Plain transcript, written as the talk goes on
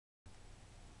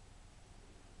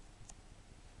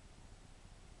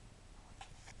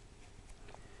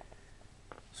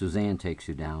Suzanne takes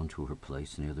you down to her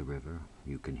place near the river.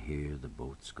 You can hear the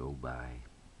boats go by.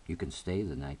 You can stay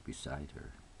the night beside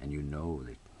her, and you know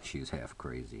that she's half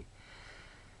crazy.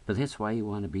 But that's why you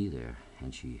want to be there,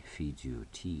 and she feeds you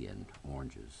tea and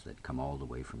oranges that come all the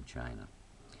way from China.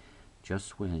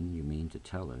 Just when you mean to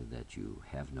tell her that you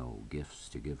have no gifts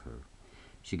to give her,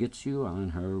 she gets you on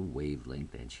her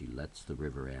wavelength, and she lets the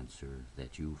river answer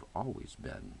that you've always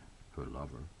been her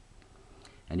lover.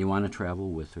 And you want to travel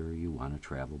with her, you want to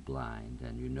travel blind,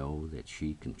 and you know that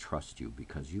she can trust you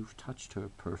because you've touched her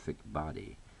perfect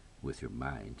body with your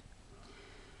mind.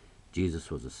 Jesus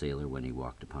was a sailor when he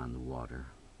walked upon the water,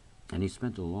 and he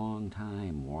spent a long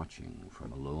time watching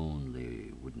from a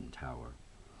lonely wooden tower.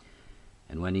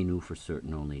 And when he knew for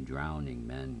certain only drowning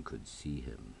men could see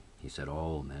him, he said,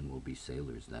 all men will be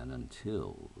sailors then,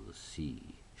 until the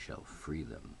sea shall free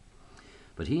them.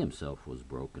 But he himself was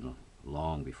broken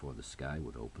long before the sky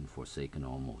would open, forsaken,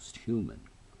 almost human.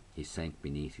 He sank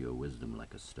beneath your wisdom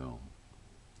like a stone.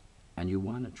 And you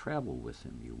want to travel with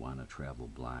him, you want to travel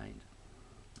blind.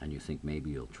 And you think maybe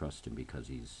you'll trust him because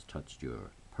he's touched your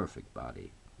perfect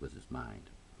body with his mind.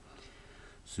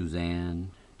 Suzanne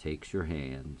takes your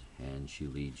hand, and she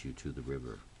leads you to the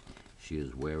river. She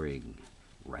is wearing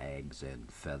rags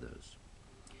and feathers.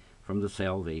 From the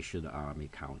Salvation Army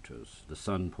counters, the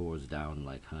sun pours down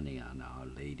like honey on Our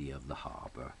Lady of the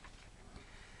Harbor.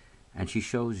 And she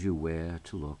shows you where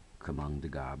to look among the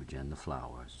garbage and the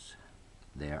flowers.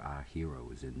 There are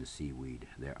heroes in the seaweed.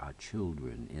 There are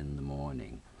children in the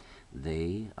morning.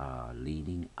 They are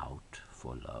leaning out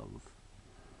for love.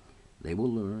 They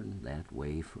will learn that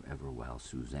way forever while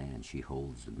Suzanne, she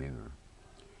holds the mirror.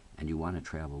 And you want to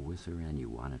travel with her, and you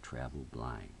want to travel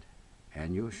blind.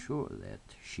 And you're sure that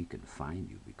she can find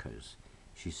you because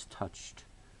she's touched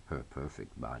her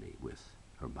perfect body with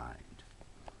her mind.